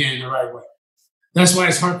play the game the right way. That's why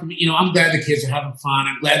it's hard for me. You know, I'm glad the kids are having fun.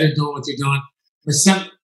 I'm glad they're doing what they're doing. But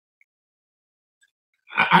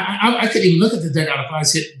I couldn't even look at the dugout if I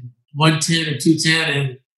was hitting 110 or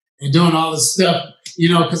 210 and doing all this stuff, you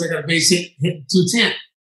know, because I got a base hit hitting 210.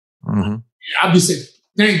 Mm-hmm. I'd be saying,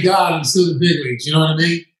 thank God I'm still in the big leagues. You know what I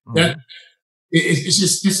mean? Mm-hmm. That it's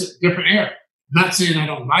just a different era. I'm not saying I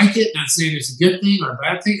don't like it, not saying it's a good thing or a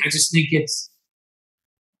bad thing. I just think it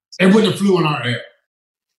wouldn't have flew in our era.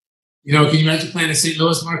 You know, can you imagine playing in St.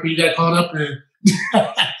 Louis, Mark, when you got caught up in?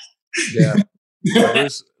 Yeah.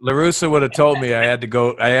 La Russa would have told me I had to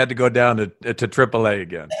go down to AAA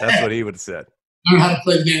again. That's what he would have said. Learn how to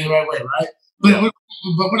play the game the right way, right? But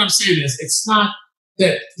what I'm saying is, it's not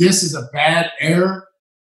that this is a bad error.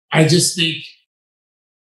 I just think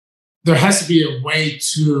there has to be a way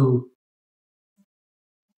to,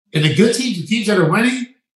 in the good teams, the teams that are winning,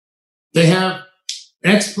 they have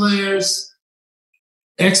ex-players,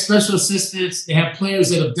 ex-special assistants, they have players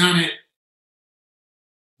that have done it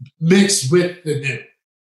mixed with the new.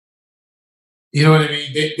 You know what I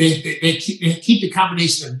mean? They keep the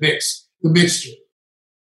combination of the mixture.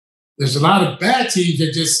 There's a lot of bad teams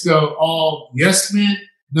that just go all yes men,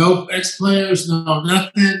 no ex-players, no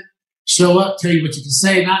nothing, show up, tell you what you can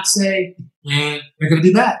say, not say, and they're going to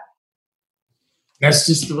be bad. That's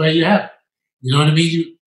just the way you have it. You know what I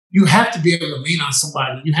mean? You have to be able to lean on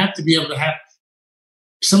somebody. You have to be able to have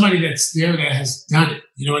somebody that's there that has done it.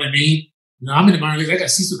 You know what I mean? You know, I'm in the minor leagues. I got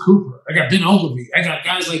Cecil Cooper. I got Ben Ogilvy. I got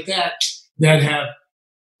guys like that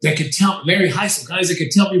can tell Larry Heisel, guys that can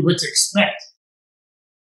tell me what to expect.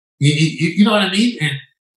 You know what I mean? And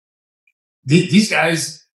these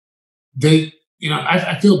guys, they, you know,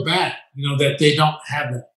 I feel bad, you know, that they don't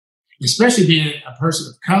have that. Especially being a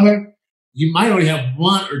person of color, you might only have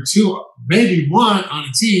 1 or 2, maybe 1 on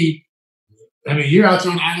a team I mean, you're out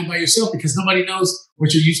there on an island by yourself because nobody knows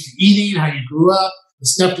what you're used to eating, how you grew up, the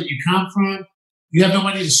stuff that you come from. You have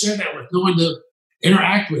nobody to share that with, no one to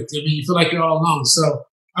interact with. I mean, you feel like you're all alone. So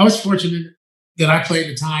I was fortunate that I played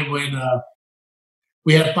at a time when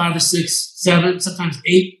we had 5 or 6, 7, sometimes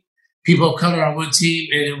 8 people of color on one team,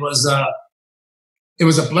 and it was a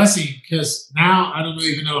blessing because now I don't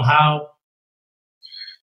even know how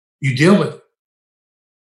you deal with it.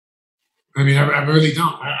 I mean, I really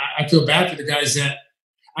don't. I feel bad for the guys that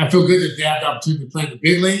I feel good that they have the opportunity to play in the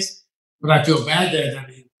big leagues, but I feel bad that, I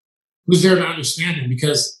mean, who's there to understand them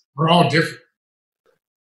because we're all different.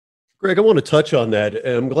 Greg, I want to touch on that.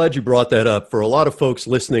 And I'm glad you brought that up. For a lot of folks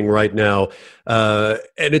listening right now, and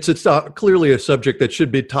it's clearly a subject that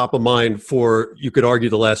should be top of mind for, you could argue,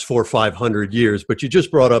 the last 400 or 500 years, but you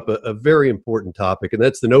just brought up a very important topic, and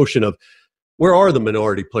that's the notion of where are the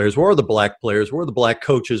minority players? Where are the black players? Where are the black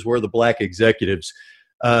coaches? Where are the black executives?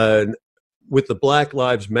 With the Black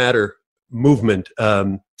Lives Matter movement,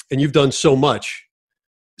 and you've done so much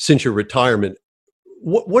since your retirement,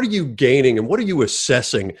 what are you gaining and what are you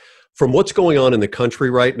assessing from what's going on in the country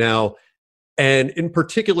right now? And in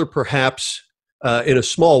particular, perhaps in a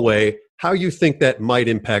small way, how you think that might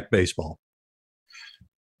impact baseball?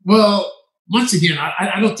 Well, once again,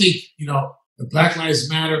 I don't think, the Black Lives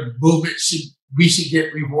Matter movement we should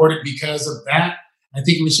get rewarded because of that. I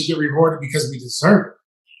think we should get rewarded because we deserve it.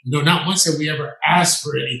 Not once have we ever asked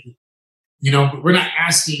for anything. We're not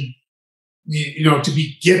asking, to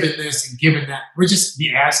be given this and given that. We're just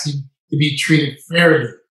asking to be treated fairly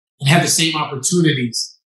and have the same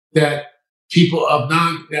opportunities that people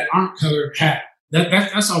that aren't colored have.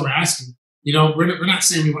 That's all we're asking. We're not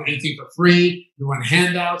saying we want anything for free. We want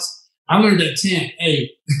handouts. I learned at 10.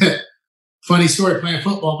 Hey, funny story, playing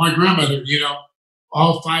football. My grandmother,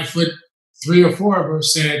 all 5'3" or 4" of her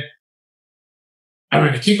said, I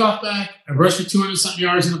ran a kickoff back, I rushed for 200-something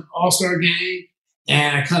yards in an all-star game,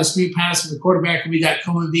 and I cut a screen pass from the quarterback, and we got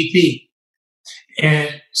co-MVP.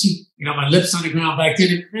 And she, my lips on the ground back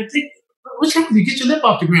then. And I think, what's wrong with you? Get your lip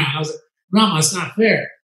off the ground. I was like, Grandma, it's not fair.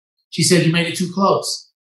 She said, you made it too close.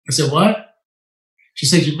 I said, what? She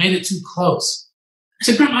said, you made it too close. I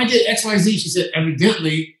said, Grandma, I did X, Y, Z. She said,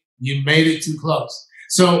 evidently, you made it too close.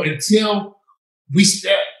 So until we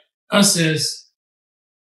us as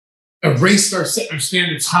a race starts setting our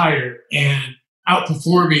standards higher and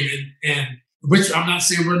outperforming, and which I'm not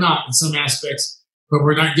saying we're not in some aspects, but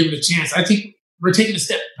we're not given a chance. I think we're taking a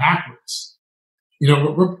step backwards.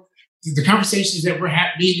 We're the conversations that we're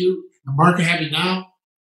having, me, you, and Mark are having now,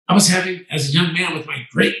 I was having as a young man with my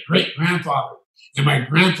great-great-grandfather and my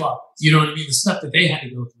grandfather. You know what I mean? The stuff that they had to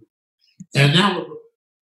go through. And now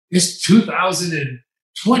it's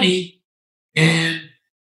 2020, and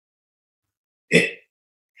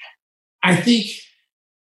I think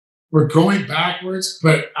we're going backwards,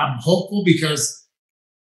 but I'm hopeful because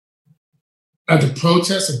of the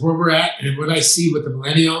protests of where we're at and what I see with the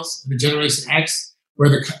millennials and the Generation X, where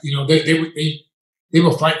they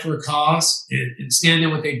will fight for a cause and stand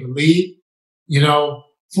in what they believe,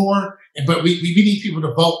 for. But we need people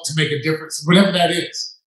to vote to make a difference, whatever that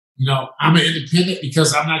is. I'm an independent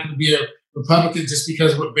because I'm not going to be a Republican just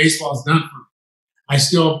because of what baseball has done for me. I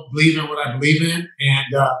still believe in what I believe in,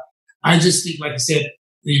 and I just think, like I said,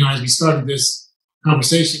 as we started this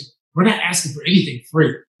conversation, we're not asking for anything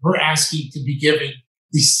free. We're asking to be given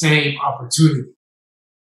the same opportunity.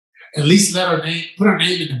 At least put our name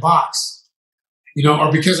in the box,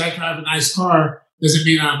 or because I drive a nice car doesn't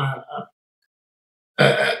mean I'm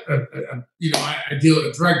I deal with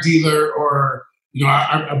a drug dealer or,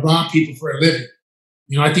 I rob people for a living.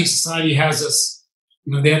 I think society has us,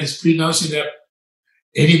 they have this pre-notion that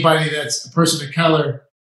anybody that's a person of color,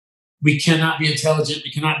 we cannot be intelligent,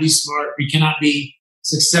 we cannot be smart, we cannot be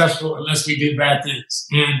successful unless we do bad things.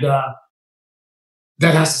 And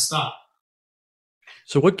that has to stop.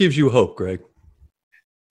 So what gives you hope, Greg?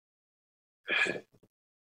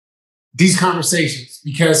 These conversations,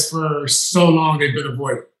 because for so long they've been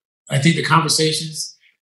avoided. I think the conversations,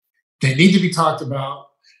 they need to be talked about.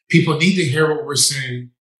 People need to hear what we're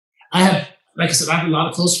saying. Like I said, I have a lot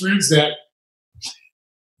of close friends that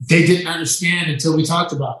they didn't understand until we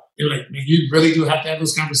talked about it. They were like, man, you really do have to have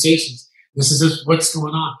those conversations. This is just what's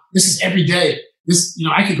going on. This is every day.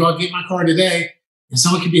 I could go out and get my car today and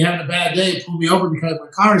someone could be having a bad day, pull me over because my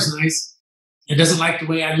car is nice and doesn't like the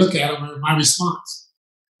way I look at them or my response.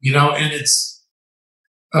 And it's,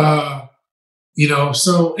 so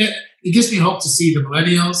it gives me hope to see the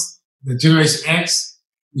millennials, the Generation X,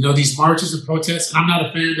 these marches and protests. And I'm not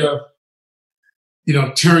a fan of,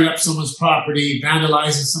 tearing up someone's property,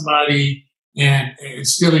 vandalizing somebody, and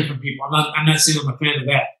stealing from people. I'm not saying I'm a fan of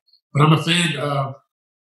that. But I'm a fan of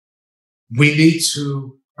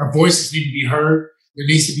our voices need to be heard. There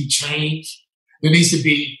needs to be change. There needs to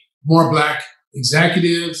be more Black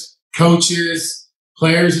executives, coaches,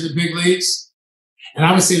 players in the big leagues. And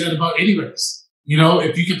I would say that about any race.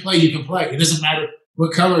 If you can play, you can play. It doesn't matter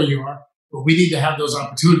what color you are, but we need to have those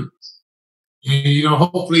opportunities. And,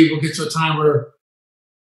 hopefully we'll get to a time where,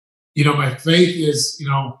 my faith is,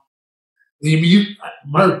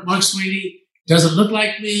 Mark Sweeney doesn't look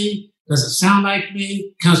like me, doesn't sound like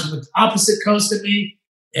me, comes from the opposite coast of me,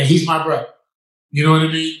 and he's my brother. You know what I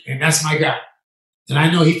mean? And that's my guy. And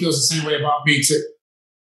I know he feels the same way about me too.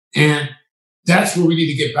 And that's where we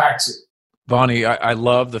need to get back to. Vonnie, I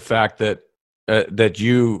love the fact that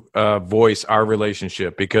you voice our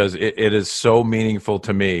relationship, because it is so meaningful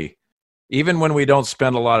to me. Even when we don't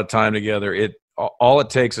spend a lot of time together, all it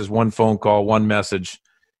takes is one phone call, one message,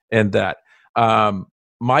 and that.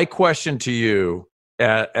 My question to you,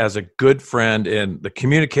 as a good friend, and the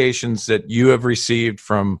communications that you have received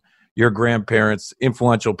from your grandparents,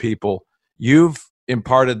 influential people, you've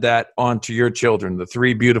imparted that onto your children, the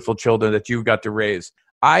 3 beautiful children that you've got to raise.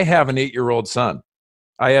 I have an 8-year-old son.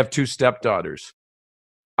 I have 2 stepdaughters.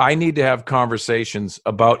 I need to have conversations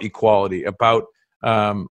about equality, about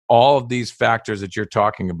all of these factors that you're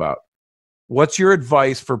talking about. What's your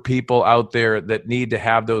advice for people out there that need to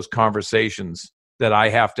have those conversations that I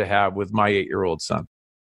have to have with my 8-year-old son?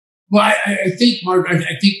 Well, I think, Mark,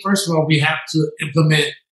 I think first of all, we have to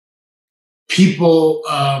implement people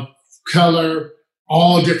of color,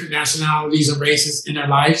 all different nationalities and races in their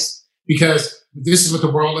lives, because this is what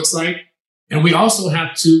the world looks like. And we also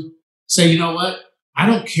have to say, you know what? I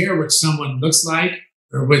don't care what someone looks like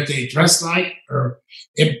or what they dress like,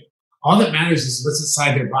 all that matters is what's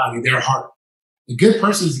inside their body, their heart. A good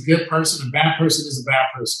person is a good person. A bad person is a bad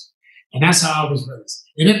person. And that's how I was raised.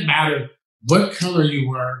 It didn't matter what color you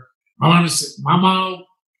were. My mom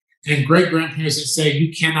and great-grandparents would say,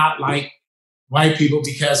 you cannot like white people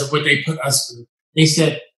because of what they put us through. They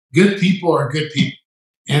said, good people are good people.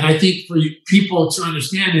 And I think for people to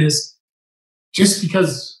understand is, just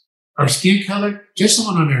because our skin color, judge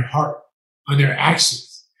someone on their heart, on their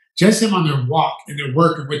actions, judge them on their walk and their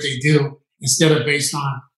work and what they do, instead of based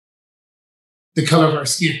on the color of our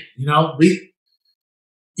skin.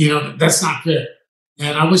 That's not fair.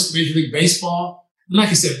 And I wish Major League Baseball, and like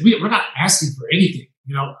I said, we're not asking for anything.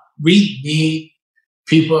 We need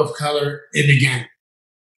people of color in the game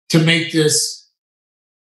to make this,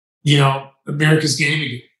 America's game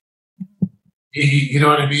again. You know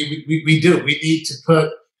what I mean? We do. We need to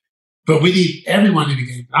but we need everyone in the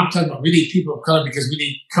game. I'm talking about we need people of color, because we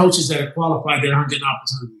need coaches that are qualified that aren't getting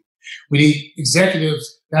opportunity. We need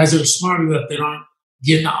executives, guys that are smart enough that aren't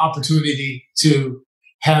getting the opportunity to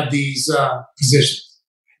have these positions.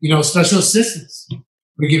 Special assistants.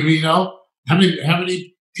 How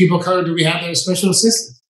many people of color do we have that are special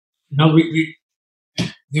assistants?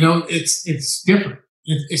 It's different.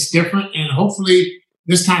 It's different, and hopefully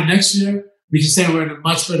this time next year we can say we're in a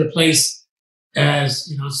much better place as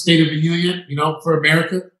State of the Union. For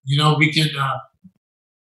America. We can.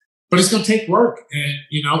 But it's going to take work, and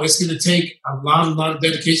it's going to take a lot of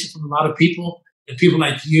dedication from a lot of people, and people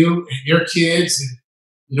like you and your kids, and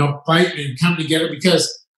fight and come together.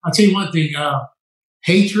 Because I'll tell you one thing: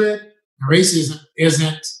 hatred and racism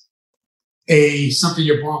isn't something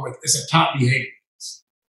you're born with. It's a top behavior.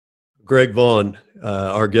 Greg Vaughn,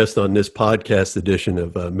 our guest on this podcast edition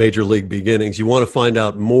of Major League Beginnings. You want to find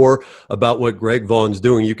out more about what Greg Vaughn's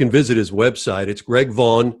doing, you can visit his website. It's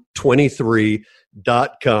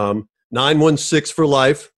gregvaughn23.com. 916 for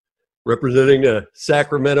life, representing the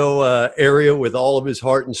Sacramento area with all of his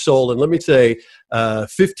heart and soul. And let me say,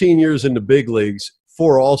 15 years in the big leagues,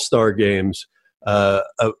 4 All-Star games, a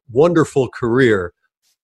wonderful career.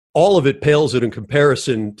 All of it pales in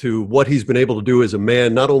comparison to what he's been able to do as a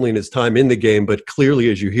man, not only in his time in the game, but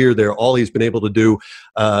clearly, as you hear there, all he's been able to do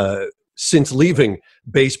since leaving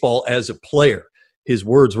baseball as a player. His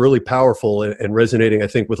words really powerful and resonating, I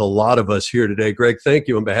think, with a lot of us here today. Greg, thank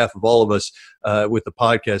you on behalf of all of us with the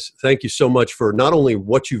podcast. Thank you so much for not only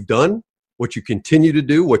what you've done, what you continue to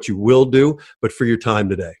do, what you will do, but for your time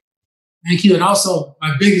today. Thank you. And also,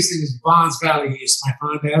 my biggest thing is Bonds Valley. It's my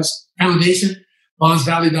foundation,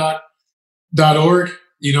 bondsvalley.org.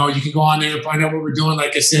 You can go on there and find out what we're doing.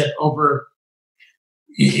 Like I said, over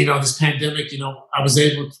this pandemic,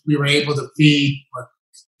 we were able to feed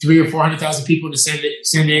 300,000 or 400,000 people in the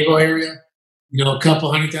San Diego area. A couple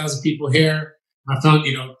 100,000 people here. I found,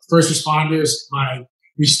 first responders, my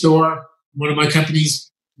Restore, one of my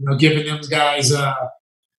companies, giving them guys,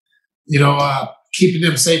 keeping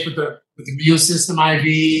them safe with the immune system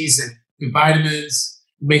IVs and vitamins,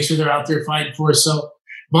 make sure they're out there fighting for us. So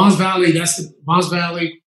Maunds Valley, Maunds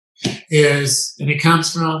Valley is, and it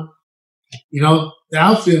comes from, the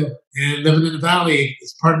outfield and living in the Valley.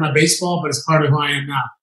 It's part of my baseball, but it's part of who I am now.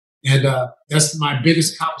 And that's my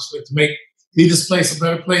biggest accomplishment, to leave this place a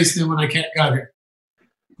better place than when I got here.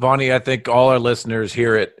 Vonnie, I think all our listeners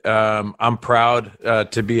hear it. I'm proud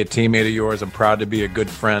to be a teammate of yours. I'm proud to be a good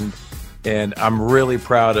friend. And I'm really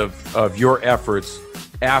proud of your efforts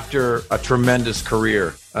after a tremendous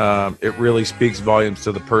career. It really speaks volumes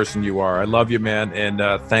to the person you are. I love you, man,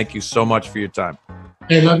 and thank you so much for your time.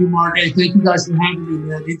 Hey, love you, Mark. Hey, thank you guys for having me,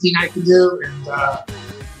 man. Anything I can do, and I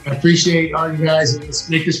appreciate all you guys, and let's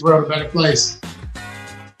make this world a better place.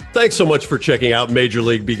 Thanks so much for checking out Major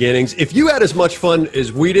League Beginnings. If you had as much fun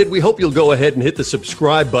as we did, we hope you'll go ahead and hit the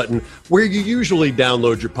subscribe button where you usually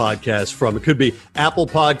download your podcasts from. It could be Apple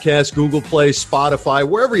Podcasts, Google Play, Spotify,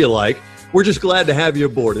 wherever you like. We're just glad to have you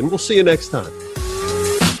aboard, and we'll see you next time.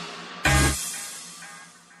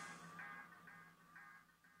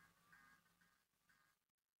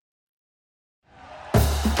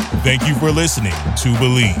 Thank you for listening to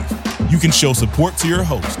Believe. You can show support to your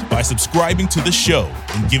host by subscribing to the show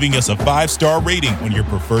and giving us a 5-star rating on your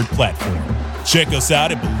preferred platform. Check us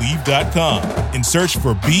out at Believe.com and search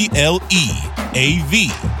for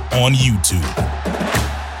BLEAV on YouTube.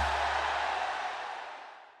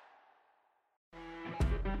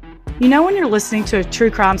 You know when you're listening to a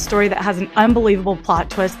true crime story that has an unbelievable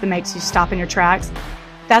plot twist that makes you stop in your tracks?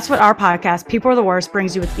 That's what our podcast, People Are the Worst,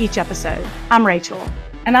 brings you with each episode. I'm Rachel.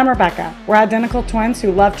 And I'm Rebecca. We're identical twins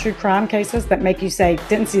who love true crime cases that make you say,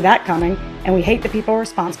 didn't see that coming, and we hate the people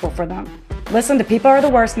responsible for them. Listen to People Are the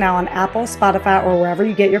Worst now on Apple, Spotify, or wherever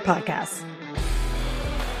you get your podcasts.